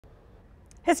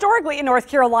Historically, in North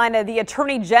Carolina, the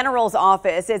Attorney General's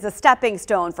office is a stepping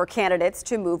stone for candidates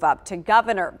to move up to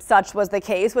governor. Such was the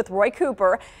case with Roy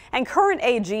Cooper, and current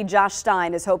AG Josh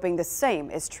Stein is hoping the same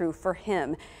is true for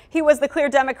him. He was the clear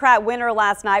Democrat winner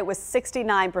last night with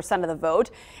 69% of the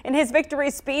vote. In his victory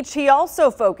speech, he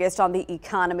also focused on the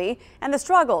economy and the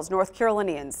struggles North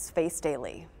Carolinians face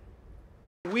daily.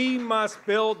 We must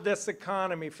build this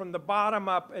economy from the bottom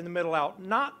up and the middle out,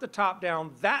 not the top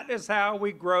down. That is how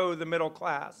we grow the middle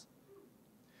class.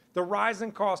 The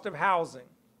rising cost of housing,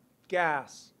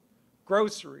 gas,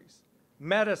 groceries,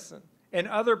 medicine, and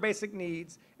other basic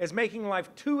needs is making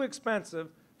life too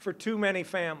expensive for too many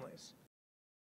families.